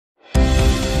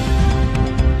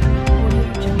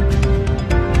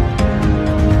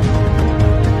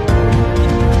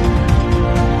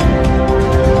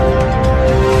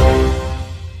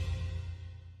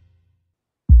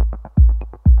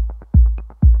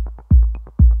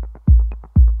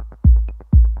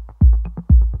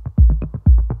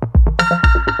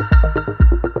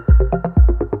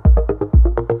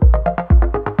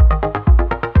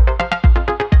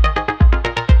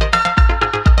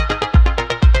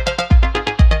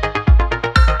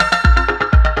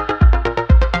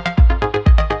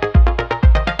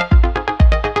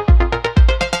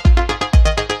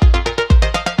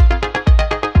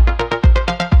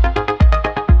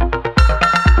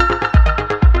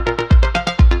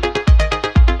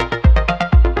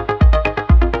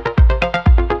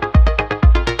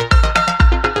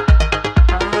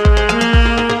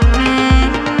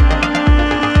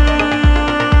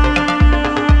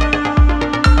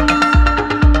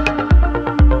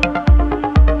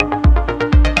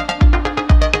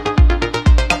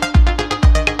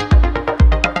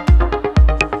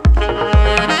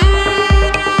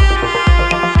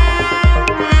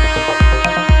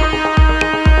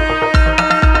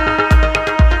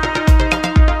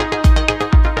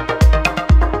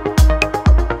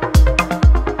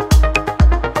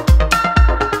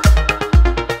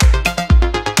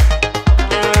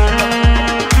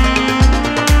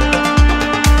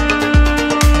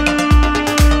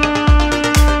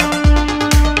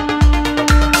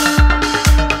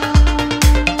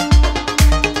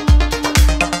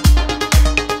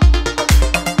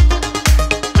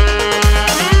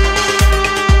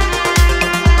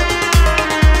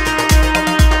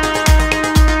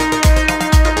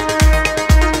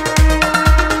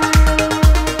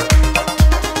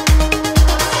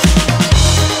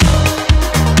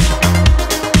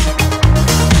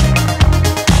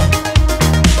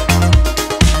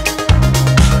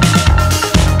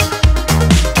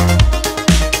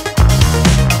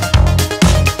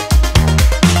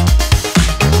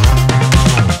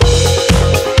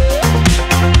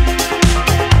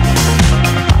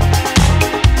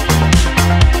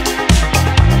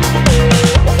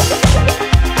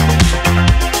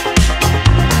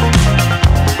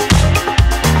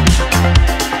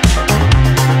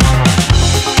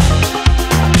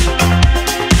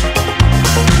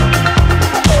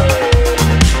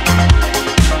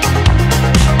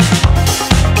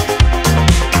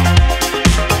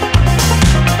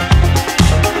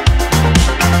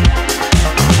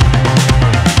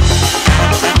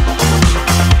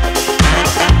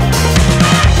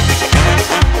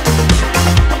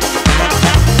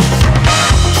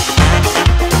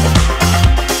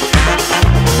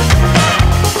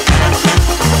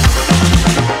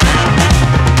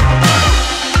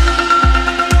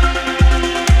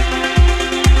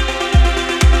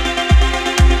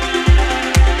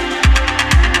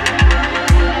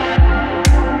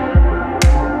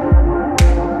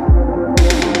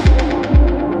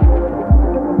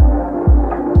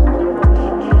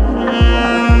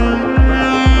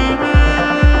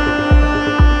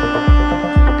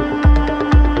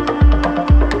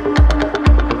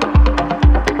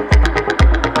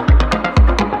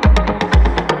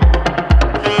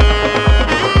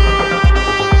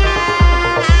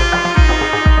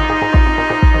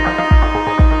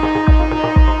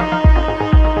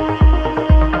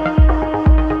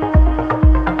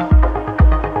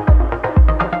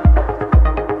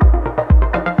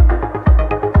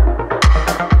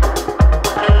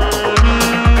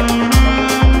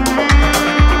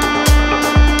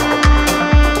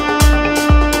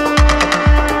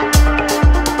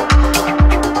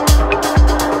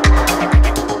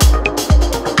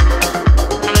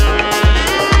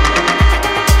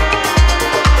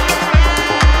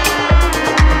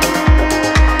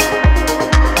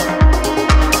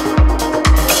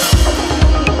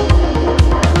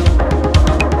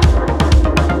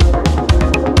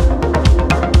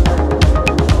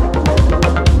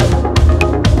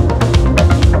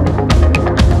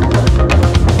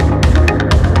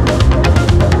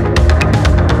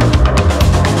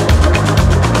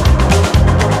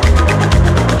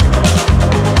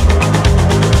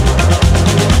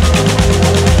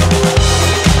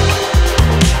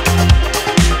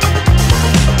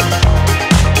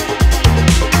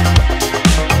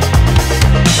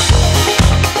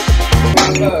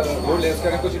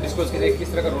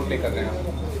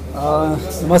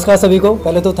नमस्कार सभी को।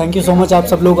 पहले तो थैंक यू सो मच, आप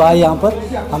सब लोग आए यहाँ पर,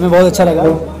 हमें बहुत अच्छा लगा।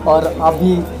 और आप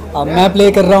भी मैं प्ले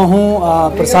कर रहा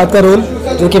हूँ प्रसाद का रोल,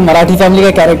 जो कि मराठी फैमिली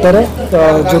का कैरेक्टर है,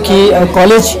 जो कि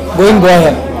कॉलेज गोइंग बॉय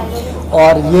है।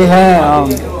 और ये है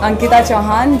अंकिता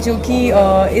चौहान, जो कि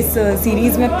इस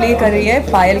सीरीज़ में प्ले कर रही है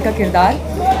पायल का किरदार,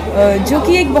 जो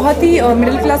कि एक बहुत ही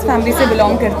मिडिल क्लास फैमिली से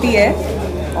बिलोंग करती है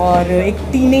और एक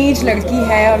टीनेज लड़की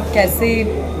है, और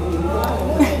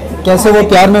कैसे वो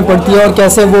प्यार में पड़ती है और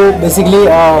कैसे वो बेसिकली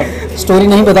स्टोरी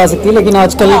नहीं बता सकती, लेकिन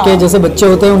आजकल के जैसे बच्चे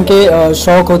होते हैं उनके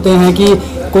शौक होते हैं कि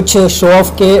कुछ शो ऑफ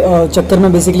के चक्कर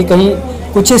में बेसिकली कहीं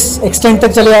कुछ इस एक्सटेंट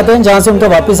तक चले जाते हैं जहाँ से उनका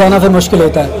वापस आना फिर मुश्किल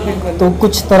होता है। तो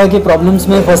कुछ तरह की प्रॉब्लम्स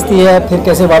में फंसती है, फिर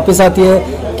कैसे वापस आती है,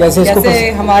 कैसे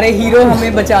हमारे हीरो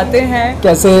हमें बचाते हैं,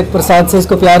 कैसे प्रसाद से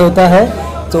इसको प्यार होता है।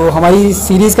 तो हमारी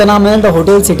सीरीज़ का नाम है द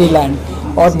होटल सिटी लैंड,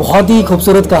 और बहुत ही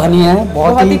खूबसूरत कहानी है,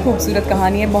 बहुत ही खूबसूरत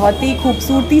कहानी है, बहुत ही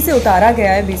खूबसूरती से उतारा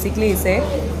गया है बेसिकली इसे,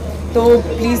 तो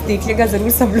प्लीज़ देखिएगा ज़रूर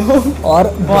सब लोग।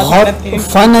 और बहुत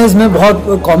फन है इसमें,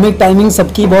 बहुत कॉमिक टाइमिंग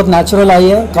सबकी बहुत नेचुरल आई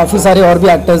है। काफ़ी सारे और भी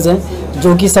एक्टर्स हैं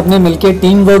जो कि सबने मिलके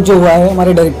टीम वर्क जो हुआ है।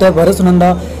 हमारे डायरेक्टर भरत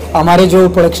सुनंदा, हमारे जो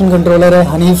प्रोडक्शन कंट्रोलर है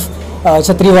हनीफ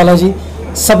छत्रीवाला जी,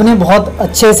 सब ने बहुत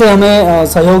अच्छे से हमें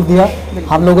सहयोग दिया।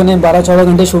 हम लोगों ने 12-14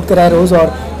 घंटे शूट कराए रोज़,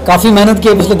 और काफ़ी मेहनत की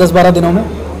है पिछले 10-12 दिनों में,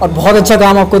 और बहुत अच्छा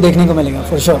काम आपको देखने को मिलेगा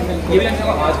फॉर श्योर।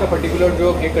 आज का पर्टिकुलर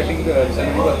जो केक कटिंग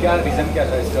क्या रीज़न क्या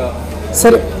था इसका?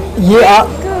 सर ये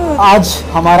आज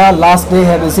हमारा लास्ट डे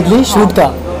है बेसिकली शूट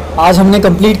का। आज हमने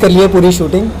कंप्लीट कर लिया पूरी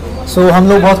शूटिंग, सो हम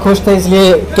लोग बहुत खुश थे,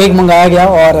 इसलिए केक मंगाया गया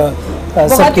और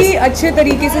बहुत ही अच्छे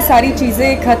तरीके से सारी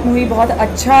चीज़ें खत्म हुई। बहुत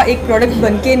अच्छा एक प्रोडक्ट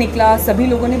बनके निकला, सभी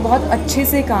लोगों ने बहुत अच्छे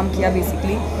से काम किया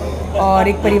बेसिकली, और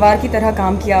एक परिवार की तरह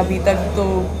काम किया अभी तक। तो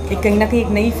एक कहीं ना कहीं एक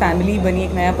नई फैमिली बनी,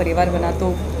 एक नया परिवार बना,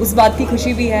 तो उस बात की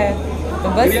खुशी भी है। तो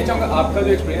बस आपका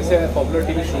जो एक्सपीरियंस है पॉपुलर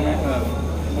टीवी शो में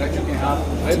रह चुके हैं आप,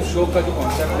 वेब शो का जो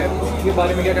कॉन्सेप्ट है उसके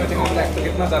बारे में क्या कहना चाहेंगे? एक्टर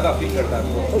कितना ज़्यादा अपील करता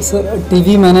है? सर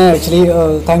टीवी मैंने एक्चुअली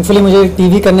थैंकफुली मुझे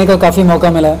टीवी करने का काफ़ी मौका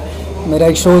मिला है। मेरा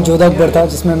एक शो जोधा अकबर था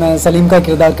जिसमें मैं सलीम का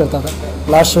किरदार करता था,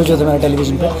 लास्ट शो जो था मेरा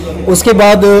टेलीविज़न पे। उसके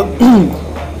बाद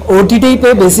OTT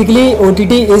पे basically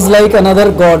OTT is like another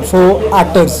God for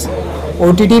actors.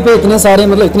 OTT पे इतने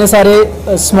सारे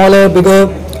स्मॉलर बिगर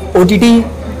OTT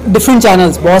डिफरेंट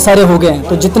चैनल्स बहुत सारे हो गए हैं,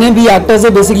 तो जितने भी एक्टर्स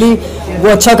हैं बेसिकली वो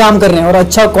अच्छा काम कर रहे हैं और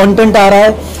अच्छा कंटेंट आ रहा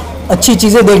है, अच्छी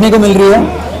चीज़ें देखने को मिल रही है,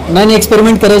 नए नए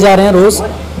एक्सपेरिमेंट करे जा रहे हैं रोज़।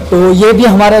 तो ये भी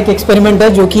हमारा एक एक्सपेरिमेंट है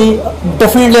जो कि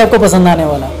डेफिनेटली आपको पसंद आने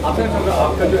वाला है। आपका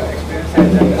जो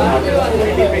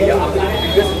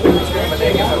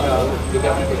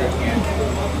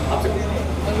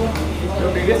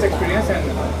एक्सपीरियंस है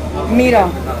मेरा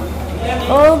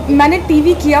मैंने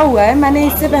टीवी किया हुआ है। मैंने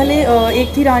इससे पहले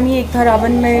एक थी रानी एक था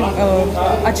रावण में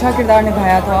अच्छा किरदार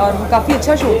निभाया था, और वो काफ़ी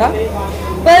अच्छा शो था।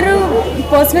 पर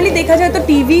पर्सनली देखा जाए तो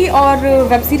टीवी और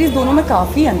वेब सीरीज़ दोनों में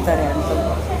काफ़ी अंतर है।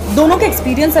 मतलब दोनों के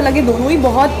एक्सपीरियंस अलग है, दोनों ही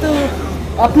बहुत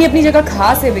अपनी अपनी जगह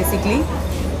खास है बेसिकली।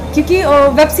 क्योंकि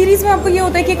वेब सीरीज़ में आपको ये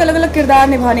होता है कि एक अलग अलग किरदार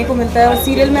निभाने को मिलता है, और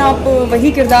सीरियल में आप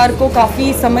वही किरदार को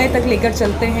काफ़ी समय तक लेकर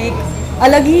चलते हैं। एक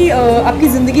अलग ही आपकी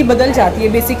ज़िंदगी बदल जाती है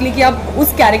बेसिकली, कि आप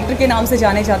उस कैरेक्टर के नाम से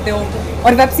जाने जाते हो।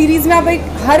 और वेब सीरीज़ में आप एक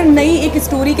हर नई एक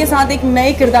स्टोरी के साथ, एक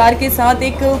नए किरदार के साथ,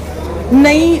 एक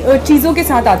नई चीज़ों के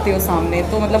साथ आते हो सामने।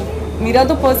 तो मतलब मेरा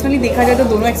तो पर्सनली देखा जाए तो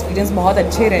दोनों एक्सपीरियंस बहुत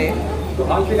अच्छे रहे। तो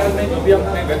हाल फिलहाल में जो भी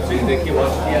आपने वेब सीरीज देखी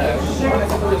वॉच किया है,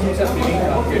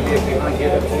 आपके लिए कि हाँ ये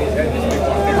वेब सीरीज है जिसमें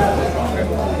कंटेंट स्ट्रॉन्ग है?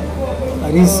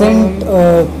 रिसेंट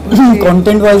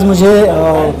कंटेंट वाइज मुझे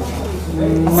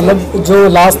मतलब जो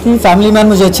लास्ट थी फैमिली मैन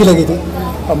मुझे अच्छी लगी थी,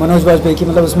 और मनोज बाजपेयी की,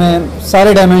 मतलब उसमें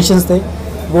सारे डायमेंशंस थे,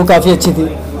 वो काफ़ी अच्छी थी।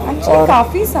 और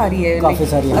काफ़ी सारी है,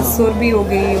 असुर भी हो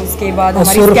गई, उसके बाद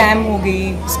हमारी स्कैम हो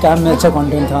गई। स्कैम में अच्छा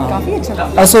कंटेंट था, काफ़ी अच्छा था।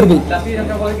 असुर भी।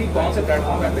 कौन से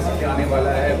प्लेटफॉर्म पे आने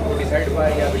वाला है वो डिसाइड हुआ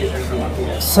है या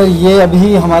सर ये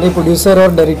अभी हमारे प्रोड्यूसर और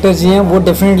डायरेक्टर जी हैं, वो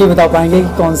डेफिनेटली बता पाएंगे कि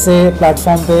कौन से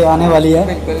प्लेटफॉर्म पे आने वाली है।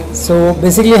 सो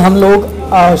बेसिकली हम लोग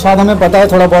शायद हमें पता है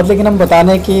थोड़ा बहुत, लेकिन हम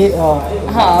बताने की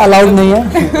अलाउड नहीं है।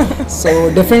 सो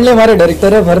डेफिनेटली हमारे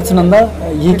डायरेक्टर है Bharat Sunanda,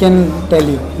 he can tell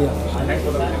you.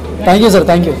 Thank you sir,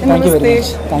 thank you very much,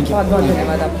 thank you. बहुत बहुत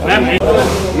धन्यवाद आपका।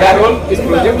 इस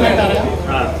प्रोजेक्ट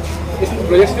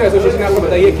के एसोसिएशन आपको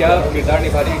बताइए क्या किरदार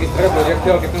निभा रही है, किस तरह प्रोजेक्ट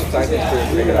है और कितने उत्साहित हैं?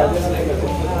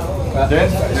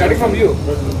 Starting from you.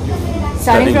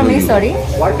 Starting from me, sorry.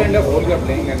 What kind of role you are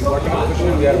playing and what kind of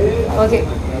position you are playing? Okay.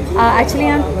 Actually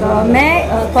मैं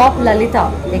कॉप ललिता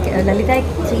एक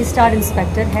 3-स्टार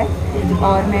इंस्पेक्टर है,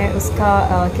 और मैं उसका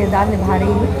किरदार निभा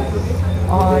रही हूँ।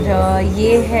 और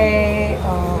ये है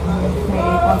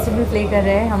मेरे कॉन्स्टेबल प्ले कर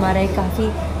रहे हैं। हमारा एक काफ़ी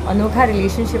अनोखा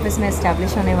रिलेशनशिप इसमें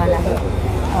इस्टेब्लिश होने वाला है,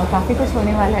 और काफ़ी कुछ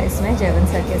होने वाला है इसमें जयवंत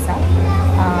सर के साथ।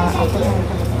 आपको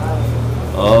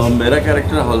मेरा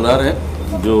कैरेक्टर हवलदार है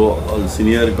जो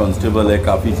सीनियर कांस्टेबल है,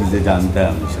 काफ़ी चीज़ें जानता है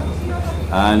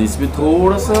हमेशा। एंड इसमें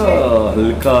थोड़ा सा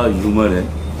हल्का ह्यूमर है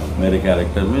मेरे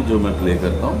कैरेक्टर में जो मैं प्ले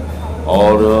करता हूँ,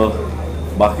 और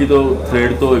बाकी तो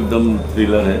थ्रेड तो एकदम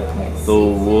थ्रिलर है, तो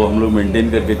वो हम लोग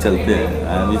मेंटेन करके चलते हैं।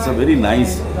 And it's a very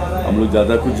nice, हम लोग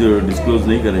ज़्यादा कुछ डिस्क्लोज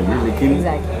नहीं करेंगे, लेकिन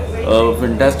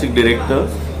fantastic director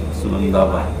Sunanda,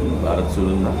 Bharat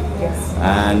Sunanda,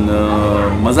 and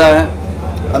मज़ा है।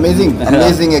 Amazing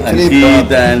actually.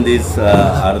 And this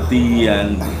Arti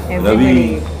and Ravi,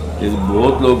 is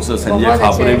बहुत लोग, संजय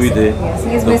खापरे भी थे।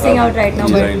 He is missing out right now,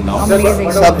 but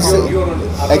amazing. सबसे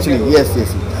एक्चुअली यस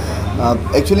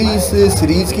एक्चुअली इस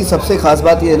सीरीज़ की सबसे ख़ास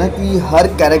बात ये है ना कि हर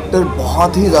कैरेक्टर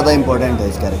बहुत ही ज़्यादा इम्पोर्टेंट है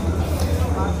इस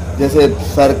कैरेक्टर। जैसे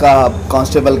सर का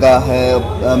कांस्टेबल का है,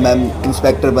 मैम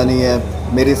इंस्पेक्टर बनी है,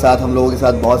 मेरे साथ हम लोगों के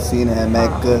साथ बहुत सीन है। मैं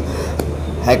एक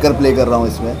हैकर प्ले कर रहा हूँ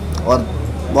इसमें, और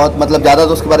बहुत मतलब ज़्यादा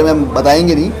तो उसके बारे में हम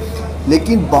बताएंगे नहीं,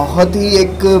 लेकिन बहुत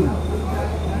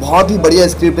ही बढ़िया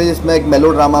स्क्रिप्ट है जिसमें एक मेलो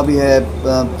ड्रामा भी है,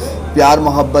 प्यार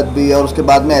मोहब्बत भी है, और उसके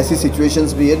बाद में ऐसी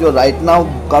सिचुएशंस भी है जो राइट नाउ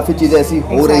काफ़ी चीज़ें ऐसी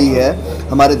हो रही है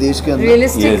हमारे देश के अंदर,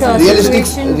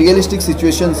 रियलिस्टिक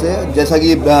सिचुएशंस है। जैसा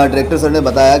कि डायरेक्टर सर ने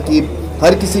बताया कि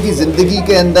हर किसी की ज़िंदगी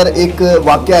के अंदर एक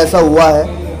वाक़या ऐसा हुआ है,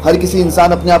 हर किसी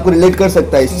इंसान अपने आप को रिलेट कर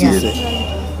सकता है इस चीज़ से।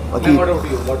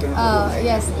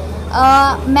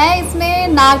 मैं इसमें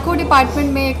नार्को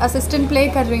डिपार्टमेंट में एक असिस्टेंट प्ले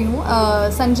कर रही हूँ।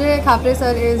 Sanjay Khapre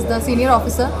sir is the senior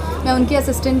officer, मैं उनकी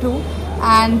असिस्टेंट हूँ।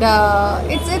 And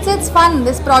it's fun,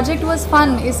 this project was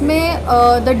fun. इसमें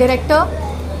द डायरेक्टर,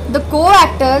 द को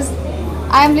actors,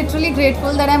 I am literally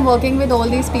grateful that I am working with all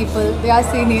these people, they our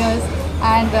seniors,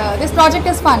 and this project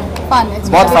is fun.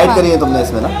 बहुत fight करी है तुमने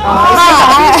इसमें ना?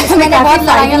 मैंने बहुत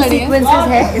लाइनें लड़ी सीक्वेंसेस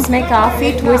है इसमें,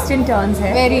 काफ़ी ट्विस्ट एंड टर्न्स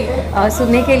है। वेरी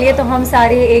सुनने के लिए तो हम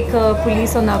सारे एक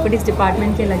पुलिस और नार्कोटिक्स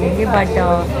डिपार्टमेंट के लगेंगे, बट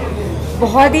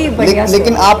बहुत ही बढ़िया।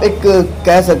 लेकिन आप एक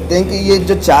कह सकते हैं कि ये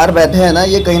जो चार बैठे हैं ना,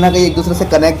 ये कहीं ना कहीं एक दूसरे से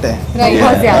कनेक्ट है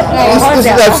बहुत ज़्यादा इस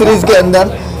वेब सीरीज के अंदर,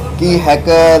 कि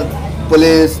हैकर,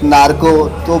 पुलिस, नार्को,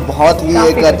 तो बहुत ही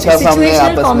एक अच्छा सामने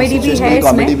आपस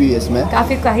कॉमेडी भी है इसमें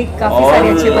काफ़ी सारे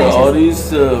अच्छे परिचय। और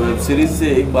इस वेब सीरीज से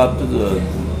एक बात तो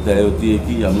तय होती है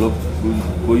कि हम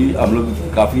लोग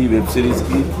काफ़ी वेब सीरीज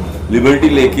की लिबर्टी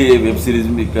लेके वेब सीरीज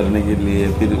में करने के लिए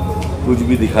फिर कुछ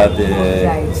भी दिखाते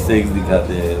हैं, सेक्स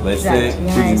दिखाते हैं, वैसे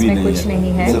कुछ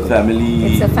नहीं है।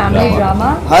 फैमिली ड्रामा,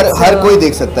 हर कोई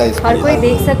देख सकता है इसको, हर कोई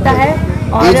देख सकता है,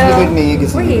 और एज लिमिट नहीं है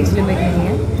किसी, कोई एज लिमिट नहीं है।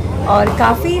 और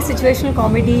काफ़ी सिचुएशनल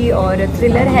कॉमेडी और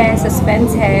थ्रिलर है,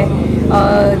 सस्पेंस है,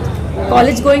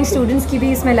 कॉलेज गोइंग स्टूडेंट्स की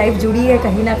भी इसमें लाइफ जुड़ी है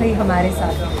कहीं ना कहीं हमारे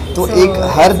साथ। तो एक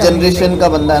हर जनरेशन का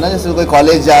बंदा है ना, जैसे कोई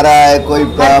कॉलेज जा रहा है, कोई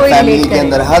फैमिली के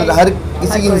अंदर, हर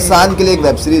किसी इंसान के लिए एक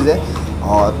वेब सीरीज है।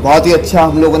 और बहुत ही अच्छा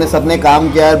हम लोगों ने सबने काम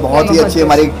किया है, बहुत ही अच्छी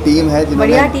हमारी टीम है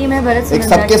बढ़िया टीम है भरत एक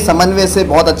सबके समन्वय से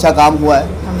बहुत अच्छा काम हुआ है।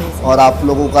 और आप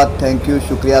लोगों का थैंक यू,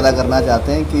 शुक्रिया अदा करना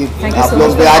चाहते हैं कि आप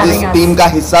लोग भी आज इस टीम का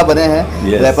हिस्सा बने हैं,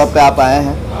 रैप अप पे आप आए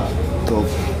हैं, तो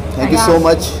थैंक यू सो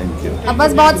मच। अब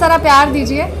बस बहुत सारा प्यार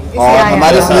दीजिए और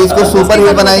हमारे सीरीज को सुपर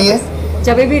हिट बनाइए।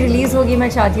 जब भी रिलीज होगी मैं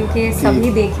चाहती हूँ कि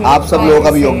सभी देखें, आप सब लोगों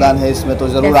का भी योगदान है इसमें, तो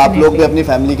जरूर आप लोग भी अपनी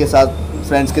फैमिली के साथ,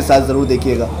 फ्रेंड्स के साथ जरूर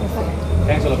देखिएगा।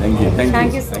 Thank you.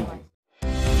 Thank you so much.